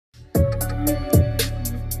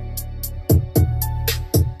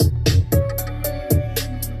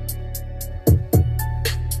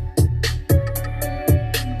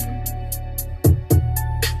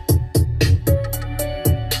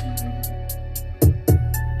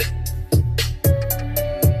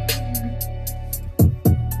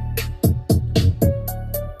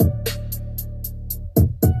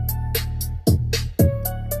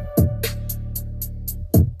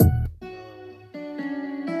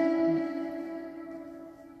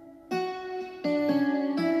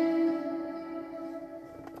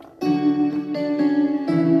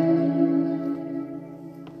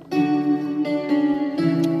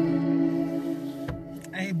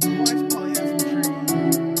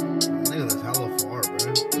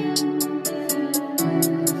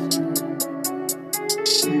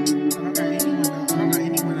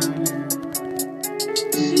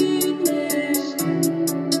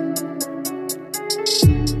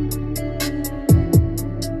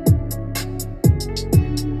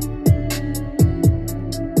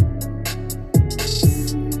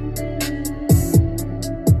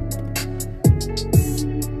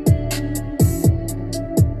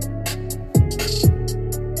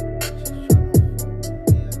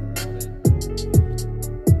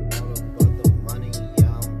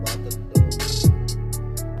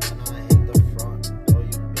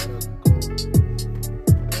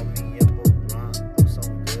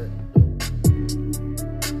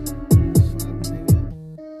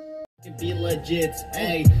legit.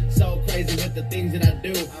 Hey, so crazy with the things that I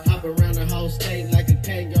do. Hop around the whole state like a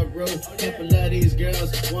kangaroo. Couple of these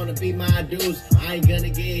girls wanna be my dudes. I ain't gonna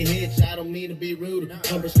get hitched, I don't mean to be rude.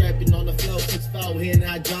 Number strapping on the floor, 6'4", hitting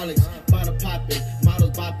hydraulics. Bottle popping,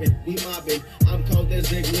 models bopping, we mobbing. I'm cold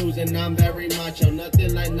as igloos and I'm very macho.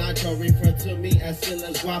 Nothing like nacho, refer to me as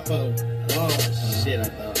Synlez guapo. Oh shit, I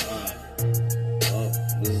thought,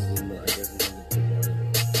 this is, I guess this is the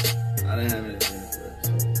part. I didn't have anything for it,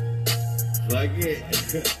 so fuck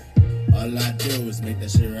it. All I do is make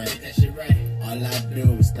that shit right. All I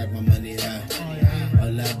do is stack my money high.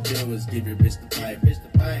 All I do is give your bitch the pipe.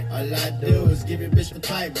 All I do is give your bitch the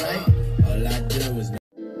pipe, right? All I do is.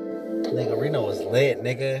 Nigga, Reno was lit,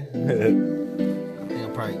 nigga. I think I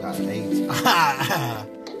probably got 8.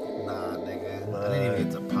 Nah, nigga. I didn't even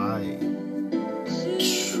get to pie.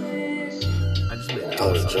 I just made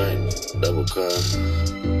Hold a drink, double cup.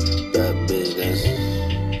 Bad bitch, that's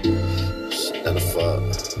shit that the fuck.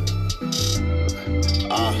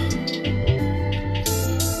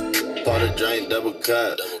 Pour a drink, double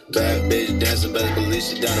cup. Bad bitch dancing, better believe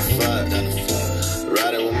she down the fuck.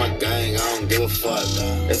 Riding with my gang, I don't give a fuck.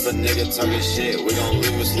 If a nigga talking shit, we gon'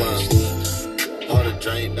 leave a slump. Pour a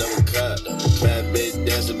drink, double cup. Bad bitch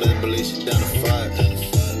dancing, better believe she down the fuck.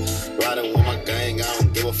 Riding with my gang, I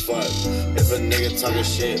don't give a fuck. If a nigga talking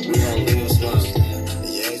shit, we gon' leave a slump.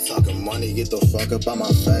 Yeah, ain't talking money, get the fuck up out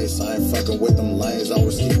my face. I ain't fucking with them lanes,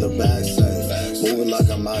 always keep the bag safe. Moving like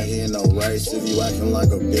I'm out here in no race. If you acting like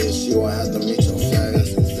a bitch, you won't have to meet your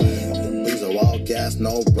face. These are all gas,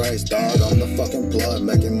 no brakes, dog. I'm the fucking plug,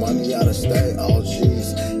 making money out of state. Oh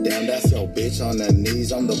jeez, damn, that's your bitch on their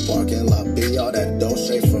knees. I'm the parking lot B, all that dough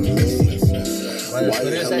straight from me. Why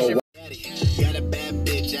you hello? Got a bad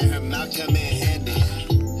bitch and her mouth come in handy.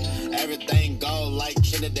 Everything go like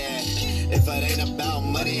Trinidad. If it ain't about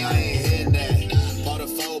money, I ain't hitting that. Pour the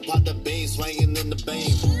fold, pop the bean, swinging in the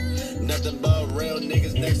beam. Nothing but real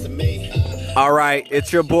niggas next to me. All right,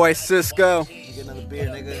 it's your boy Cisco. Get another beer,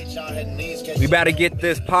 nigga. We about to get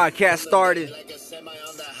this podcast started.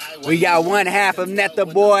 We got one half of Neta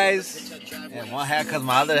Boyz. And one half cause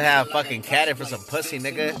my other half fucking catted for some pussy,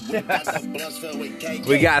 nigga.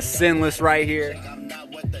 We got Synlez right here.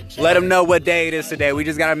 Let them know what day it is today. We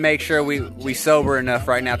just gotta make sure we sober enough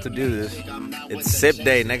right now to do this. It's sip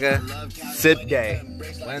day, nigga. Sip day.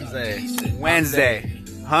 Wednesday.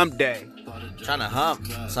 Hump day. Trying to hump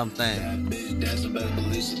something.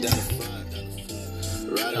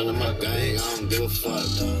 Right under my gang, I don't give a fuck.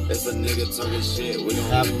 If a nigga talking shit, we gon'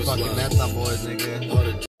 Happy leave a fucking slump. Neta Boyz,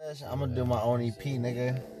 nigga. I'm gonna do my own EP,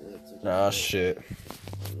 nigga. Oh shit.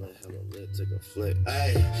 Take a flick.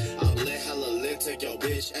 Hey, I'm lit, hella lit, take your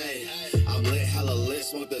bitch. Hey, I'm lit, hella lit,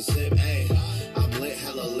 smoke the zip. Hey, I'm lit,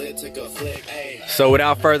 hella lit, take a flick. Hey. So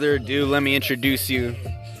without further ado, let me introduce you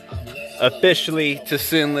officially to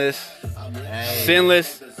Synlez. Hey.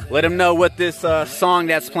 Synlez, let them know what this song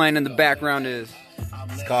that's playing in the background is.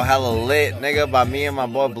 It's called Hella Lit, nigga, by me and my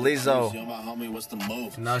boy Blizzo.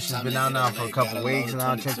 You know, she's been out now for a couple weeks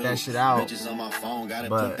now. Check that shit out.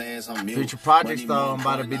 But future projects, though, I'm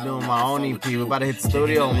about to be doing my own EP. We're about to hit the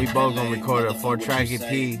studio and we both gonna record a 4-track EP.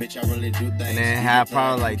 And then have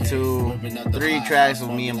probably like 2-3 tracks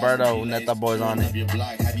with me and Berto with Neta Boyz on it.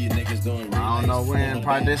 I don't know when,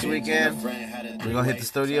 probably this weekend. We're gonna hit the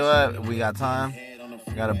studio up if we got time.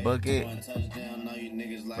 We gotta book it.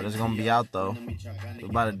 But it's gonna be out though. We're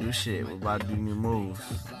about to do shit. We're about to do new moves.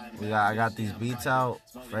 I got these beats out,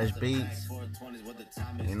 fresh beats.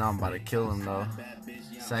 You know I'm about to kill them though.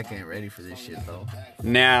 Second, ain't ready for this shit though.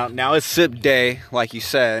 Now it's sip day, like you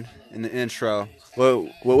said in the intro.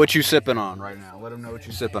 What you sipping on right now? Let them know what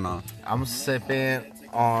you sipping on. I'm sipping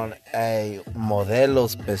on a Modelo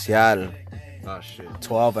Especial. Oh shit.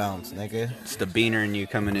 12 ounce, nigga. It's the beaner in you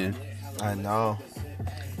coming in. I know.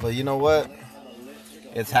 But you know what?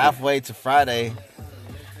 It's halfway to Friday.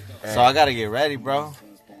 So I gotta get ready, bro.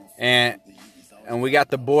 And we got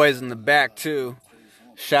the boys in the back too.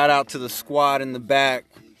 Shout out to the squad in the back.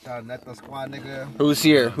 Shout out Neta squad, nigga. Who's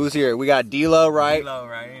here? We got D-Lo, right? D-Lo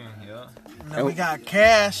right here, yeah. And we got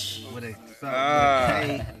Cash. With a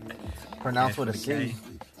K. Pronounced with a C.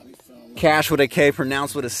 Cash with a K,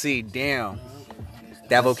 pronounced with a C. Damn.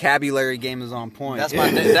 That vocabulary game is on point. That's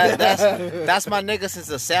my that's my nigga since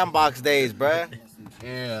the sandbox days, bruh.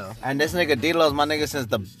 Yeah. And this nigga D-Lo's my nigga since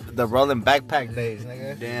the rolling backpack days,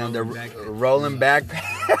 nigga. Damn, the rolling backpack.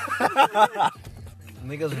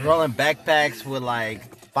 Niggas rolling backpacks with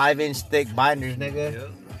like 5-inch thick binders, nigga. Yep.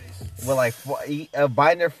 With like a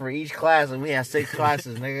binder for each class, and we had 6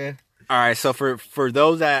 classes, nigga. All right, so for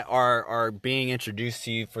those that are being introduced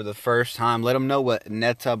to you for the first time, let them know what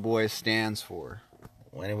Neta Boyz stands for.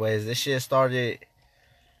 Well, anyways, this shit started,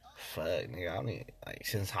 fuck, nigga, I mean, like,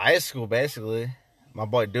 since high school, basically. My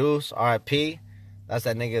boy Deuce, R.I.P., that's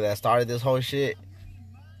that nigga that started this whole shit.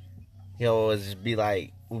 He'll always just be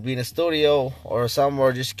like, we'll be in the studio or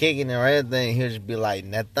somewhere just kicking it or anything. He'll just be like,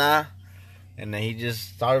 Neta. And then he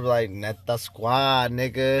just started like, Neta Squad,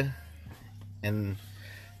 nigga. And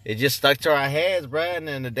it just stuck to our heads, bruh. And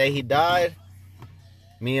then the day he died,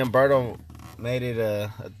 me and Berto made it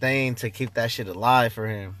a thing to keep that shit alive for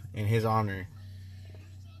him in his honor.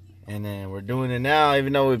 And then we're doing it now,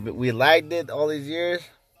 even though we lagged it all these years.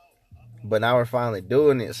 But now we're finally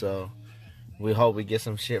doing it, so we hope we get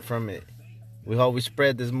some shit from it. We hope we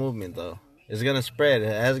spread this movement, though. It's gonna spread.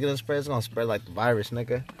 As it's gonna spread, it's gonna spread like the virus,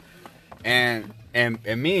 nigga. And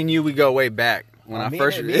me and you, we go way back. When I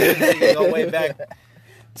first we go way back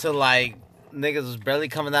to like niggas was barely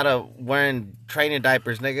coming out of wearing training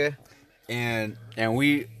diapers, nigga. And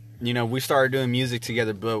we, you know, we started doing music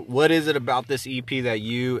together. But what is it about this EP that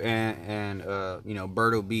you and you know,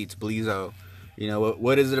 Berto Beats, Bleezo, you know,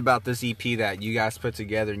 what is it about this EP that you guys put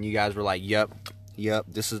together and you guys were like, yep,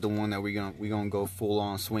 this is the one that we gonna go full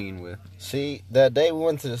on swinging with? See, that day we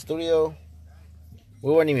went to the studio,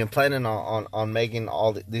 we weren't even planning on making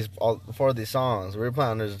all 4 of these songs. We were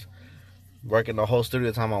planning on just working the whole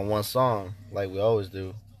studio time on one song, like we always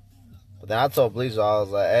do. But then I told Bleezer, I was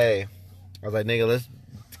like, nigga, let's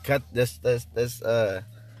cut this,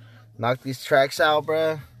 knock these tracks out,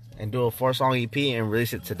 bruh, and do a 4-song EP and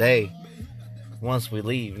release it today, once we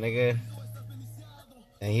leave, nigga.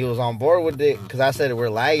 And he was on board with it, because I said we're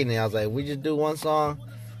lagging it. I was like, we just do one song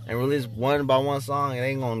and release one by one song, it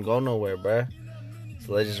ain't gonna go nowhere, bruh.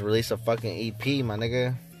 So let's just release a fucking EP, my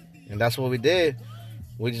nigga. And that's what we did.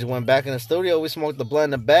 We just went back in the studio, we smoked the blunt in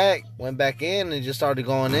the back, went back in and just started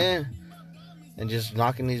going in and just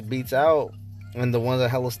knocking these beats out. And the ones that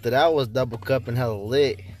hella stood out was Double Cup and Hella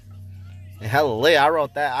Lit. And Hella Lit, I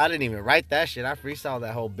wrote that. I didn't even write that shit. I freestyled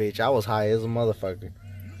that whole bitch. I was high as a motherfucker.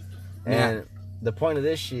 And the point of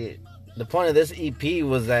this shit, the point of this EP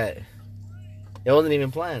was that it wasn't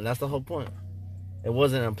even planned. That's the whole point. It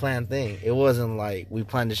wasn't a planned thing. It wasn't like we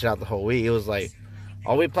planned this shit out the whole week. It was like,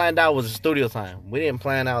 all we planned out was the studio time. We didn't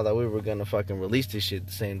plan out that we were gonna fucking release this shit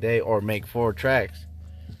the same day or make 4 tracks.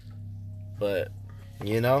 But,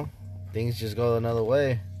 you know, things just go another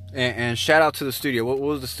way. And shout out to the studio. What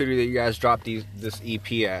was the studio that you guys dropped this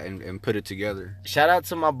EP at and put it together? Shout out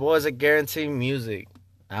to my boys at Guarantee Music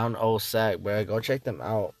out in Old Sac, bro. Go check them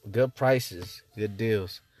out. Good prices, good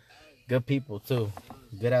deals, good people too.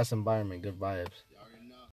 Good ass environment, good vibes.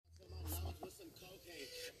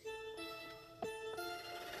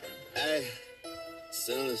 Hey,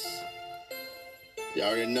 Synlez. You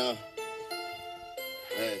already know.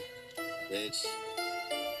 Hey, bitch.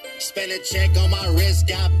 Spend a check on my wrist,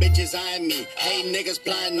 got bitches eyeing me. Hey, niggas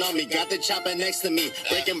plotting on me, got the chopper next to me.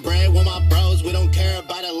 Breaking bread with my bros, we don't care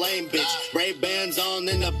about a lame bitch. Ray bands on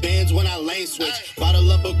in the bins when I lane switch.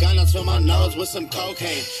 Bottle of Bucanas for my nose with some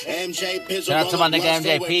cocaine. MJ Pizzle. Shout out to my nigga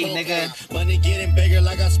MJP, nigga. Money getting bigger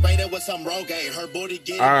like I sprayed it with some Rogaine. Her booty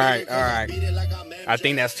getting all right. I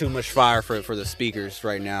think that's too much fire for the speakers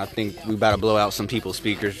right now. I think we about to blow out some people's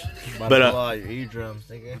speakers. But blow out your eardrums,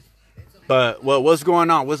 nigga. But what's going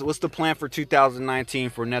on? What's the plan for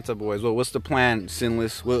 2019 for Neta Boyz? What's the plan,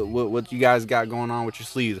 Synlez? What you guys got going on with your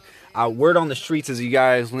sleeves? Word on the streets is you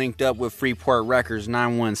guys linked up with Freeport Records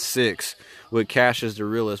 916 with Cash is the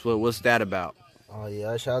Realest. What's that about? Oh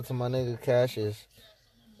yeah, shout out to my nigga Cassius.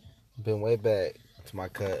 Been way back to my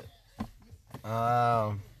cut.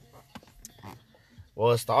 Well,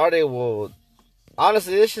 it started. Well,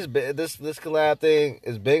 honestly, this collab thing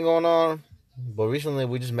has been going on. But recently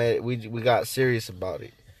we just made it, we got serious about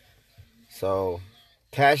it. So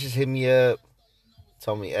Cassius hit me up,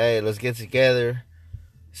 told me, hey, let's get together.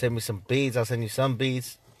 Send me some beats, I'll send you some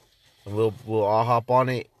beats. And we'll all hop on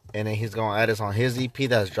it. And then he's gonna add us on his EP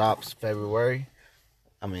that drops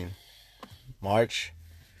March.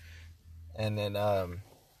 And then and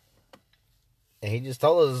he just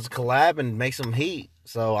told us to collab and make some heat.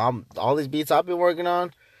 So all these beats I've been working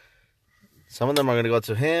on, some of them are gonna go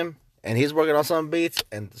to him. And he's working on some beats,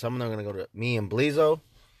 and some of them are going to go to me and Bleezo.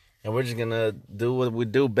 And we're just going to do what we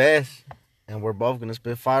do best. And we're both going to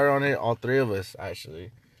spit fire on it, all 3 of us,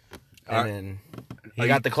 actually. And then he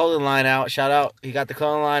got the clothing line out. Shout out. He got the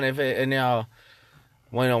clothing line. And y'all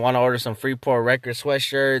want to order some Freeport Records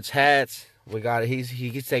sweatshirts, hats, we got it.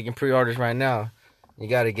 He's taking pre-orders right now. You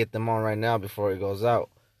got to get them on right now before it goes out.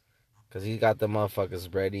 Because he got the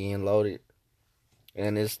motherfuckers ready and loaded.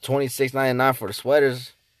 And it's $26.99 for the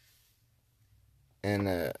sweaters. And,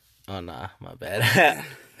 oh, nah, my bad.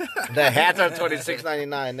 The hats are $26.99,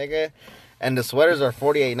 nigga. And the sweaters are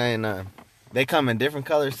 $48.99. They come in different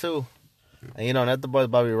colors too. And you know, Neta Boyz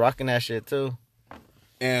about to be rocking that shit too.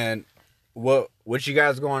 And what you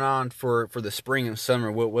guys going on for the spring and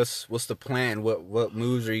summer? What's the plan? What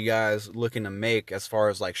moves are you guys looking to make as far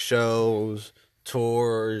as like shows,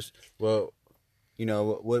 tours? Well, you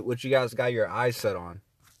know, what you guys got your eyes set on?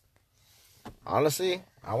 Honestly,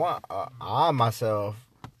 I myself,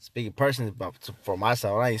 speaking personally for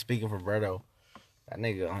myself, I ain't speaking for Berto. That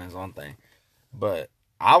nigga on his own thing. But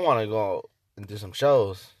I want to go and do some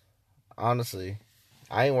shows. Honestly,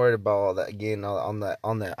 I ain't worried about all that, getting on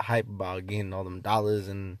that hype about getting all them dollars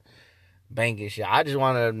and banking shit. I just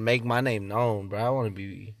want to make my name known, bro. I want to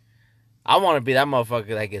be that motherfucker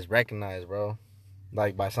that gets recognized, bro.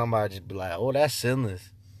 Like by somebody, just be like, oh, that's Synlez.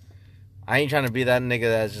 I ain't trying to be that nigga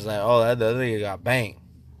that's just like, oh, that other nigga got banked.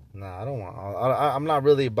 Nah, I don't want. I'm not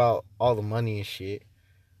really about all the money and shit.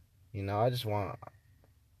 You know, I just want to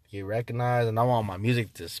get recognized, and I want my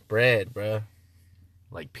music to spread, bro.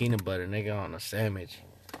 Like peanut butter, nigga, on a sandwich.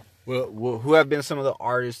 Well, who have been some of the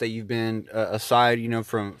artists that you've been aside, you know,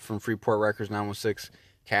 from Freeport Records, 916,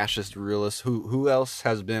 Cassius, the Realist? Who else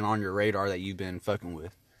has been on your radar that you've been fucking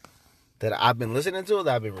with? That I've been listening to, or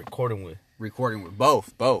that I've been recording with? Recording with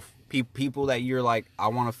both. People that you're like, I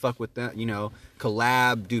want to fuck with them, you know,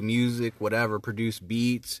 collab, do music, whatever, produce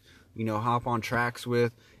beats, you know, hop on tracks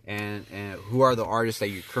with, and who are the artists that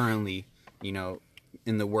you're currently, you know,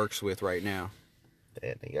 in the works with right now?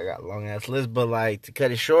 Yeah, nigga, I got a long ass list, but like to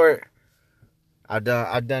cut it short, I've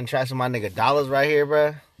done tracks with my nigga Dollars right here,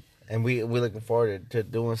 bro, and we looking forward to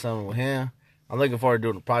doing something with him. I'm looking forward to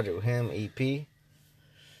doing a project with him, EP.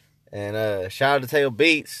 And shout out to Tail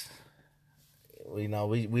Beats. You know,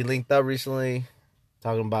 we linked up recently,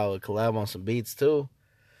 talking about a collab on some beats too.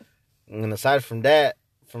 And aside from that,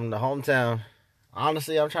 from the hometown,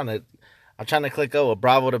 honestly, I'm trying to click up with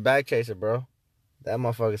Bravo the Back Chaser, bro. That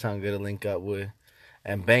motherfucker sound good to link up with.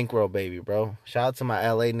 And Bankroll, baby, bro. Shout out to my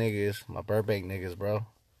LA niggas, my Burbank niggas, bro.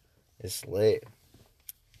 It's lit.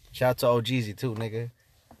 Shout out to OGZ too, nigga.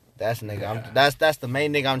 That's nigga. That's the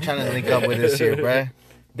main nigga I'm trying to link up with this year, bro.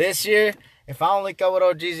 This year, if I don't link up with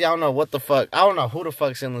OGZ, I don't know what the fuck. I don't know who the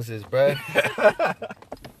fuck Synlez is, bro.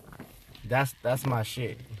 That's my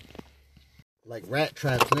shit. Like rat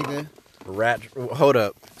traps, nigga. Hold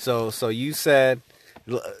up. So you said,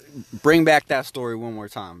 bring back that story one more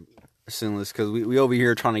time, Synlez, because we over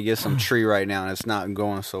here trying to get some tree right now, and it's not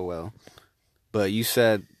going so well. But you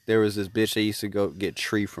said there was this bitch that used to go get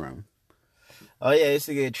tree from. Oh yeah, I used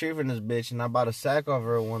to get a tree from this bitch, and I bought a sack of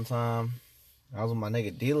her one time. I was with my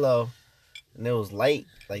nigga D-Lo, and it was late,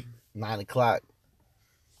 like 9 o'clock.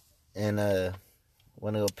 And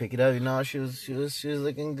went to go pick it up. You know, she was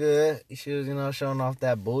looking good. She was, you know, showing off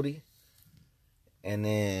that booty. And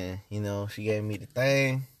then, you know, she gave me the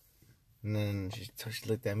thing. And then she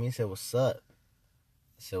looked at me and said, "What's up?"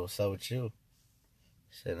 I said, "What's up with you?"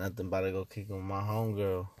 She said, "Nothing, about to go kick with my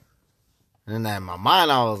homegirl." And then in my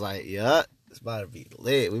mind, I was like, "Yup, it's about to be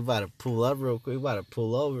lit. We about to pull up real quick. We about to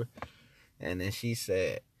pull over." And then she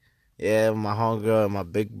said, "Yeah, my homegirl and my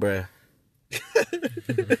big bruh."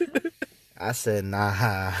 I said, "Nah."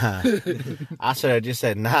 I should have just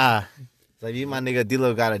said, "Nah." It's like, you my nigga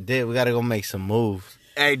D-Lo got a dip. We got to go make some moves.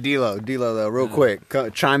 Hey, D-Lo, though, real quick,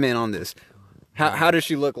 chime in on this. How does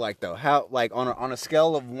she look like, though? How, like, on a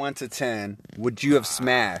scale of 1 to 10, would you have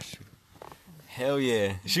smashed? Hell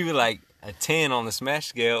yeah. She was like a 10 on the smash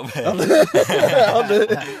scale. She was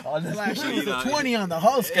a 20 on the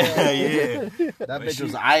whole scale. Yeah. That bitch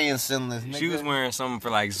was eyeing Synlez, nigga. She was wearing something for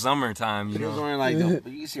like summertime, you know. She was wearing like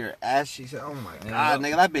you see her ass. She said, "Oh my god,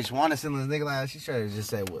 nigga, that bitch wanted Synlez, nigga." Like she should have just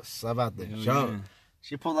said, "What's up?" out the jump.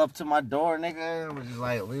 She pulled up to my door, nigga, and was just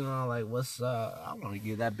like leaning on, like, "What's up?" I want to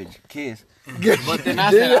give that bitch a kiss. But then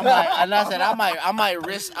I said,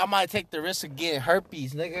 I might take the risk of getting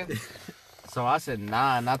herpes, nigga. So I said,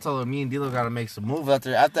 nah, and I told her me and D-Lo gotta make some moves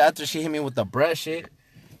after she hit me with the breath shit.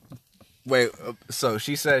 Wait, so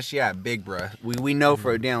she says she had big bruh. We know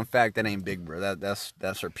for a damn fact that ain't big bruh.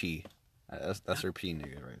 That's her P. That's her P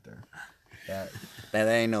nigga right there. That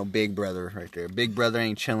ain't no big brother right there. Big brother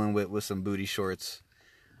ain't chilling with some booty shorts,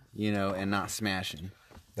 you know, and not smashing.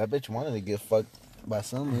 That bitch wanted to get fucked by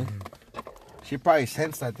someone. She probably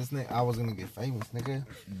sensed that I was gonna get famous, nigga.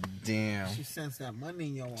 Damn. She sensed that money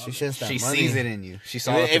in your wallet. She sensed that She money. sees it in you. She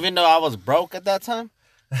saw even though I was broke at that time.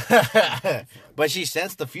 But she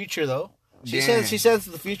sensed the future though. She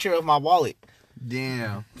sensed the future of my wallet.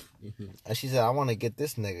 Damn. And she said, "I want to get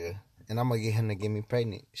this nigga, and I'm gonna get him to get me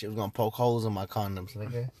pregnant." She was gonna poke holes in my condoms,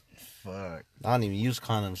 nigga. Fuck. I don't even use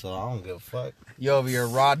condoms, so I don't give a fuck. You over here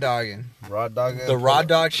raw dogging. Raw dog. The raw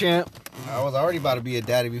dog champ. I was already about to be a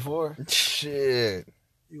daddy before. Shit.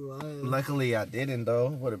 You was. Luckily, I didn't though.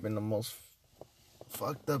 Would have been the most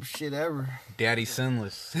fucked up shit ever. Daddy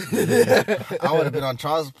Synlez. I would have been on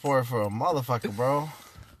child support for a motherfucker, bro.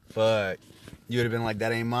 Fuck. You would have been like,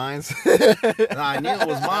 that ain't mine. Nah, I knew it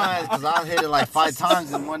was mine because I hit it like 5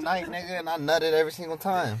 times in one night, nigga, and I nutted every single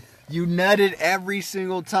time. You nutted every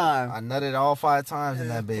single time. I nutted all 5 times in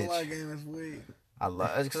that bitch. Pull-out game is weak.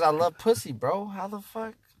 It's because I love pussy, bro. How the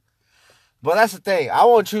fuck? But that's the thing. I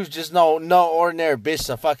won't choose just no ordinary bitch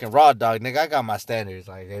to fucking raw dog, nigga. I got my standards.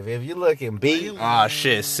 Like if you looking beat, Ah,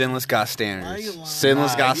 shit. Synlez got standards.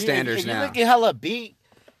 Synlez got standards if you now. looking hella beat,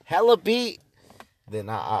 then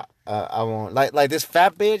I won't. Like this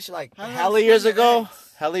fat bitch, like hella years ago,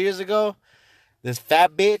 this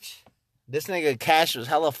fat bitch, this nigga Cash was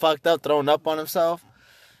hella fucked up, thrown up on himself.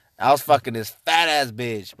 I was fucking this fat ass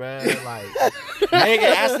bitch, bro. Like,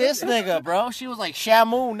 nigga, ask this nigga, bro. She was like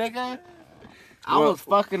Shamu, nigga. I was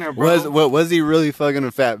fucking her, bro. Was he really fucking a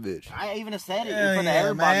fat bitch? I even said it in Hell front yeah, of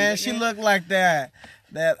everybody. man. Nigga. She looked like that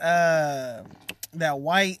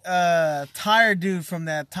white tire dude from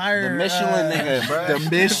that tire. The Michelin nigga, bro. The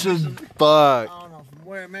Michelin. Fuck. I don't know from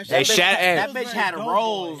where, man. Hey, that bitch had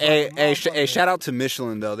rolls. Hey, shout out to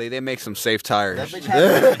Michelin though. They make some safe tires. That bitch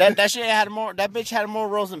had that shit had more. That bitch had more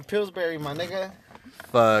rolls than Pillsbury, my nigga.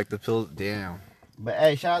 Fuck the pills. Damn. But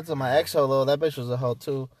hey, shout out to my ex-ho though. That bitch was a hoe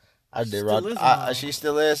too. I did Still rock. is a hoe. She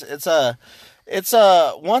still is. It's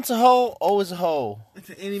once a hoe, always a hoe. It's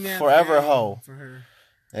an any man Forever for hoe. For her.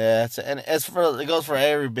 Yeah, it goes for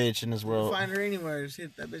every bitch in this You world. find her anywhere.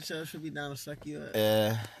 Shit, that bitch should be down to suck you up.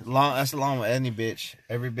 Yeah, that's along with any bitch.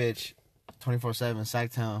 Every bitch, 24/7,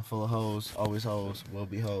 Sacktown, full of hoes, always hoes, will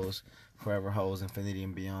be hoes, forever hoes, infinity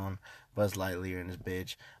and beyond. Buzz Lightyear in this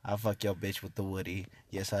bitch. I fuck your bitch with the Woody.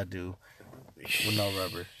 Yes, I do. With no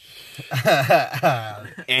rubber.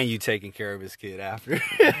 And you taking care of his kid after.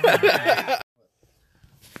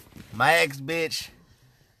 My ex bitch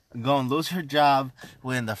gonna lose her job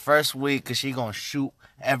within the first week because she gonna shoot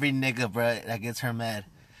every nigga, bruh, that gets her mad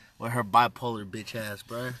with her bipolar bitch ass,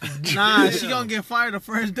 bruh. Nah, she gonna get fired the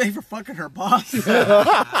first day for fucking her boss.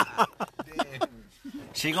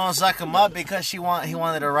 She gonna suck him up because he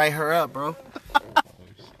wanted to write her up, bro.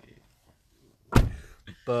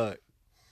 Fuck.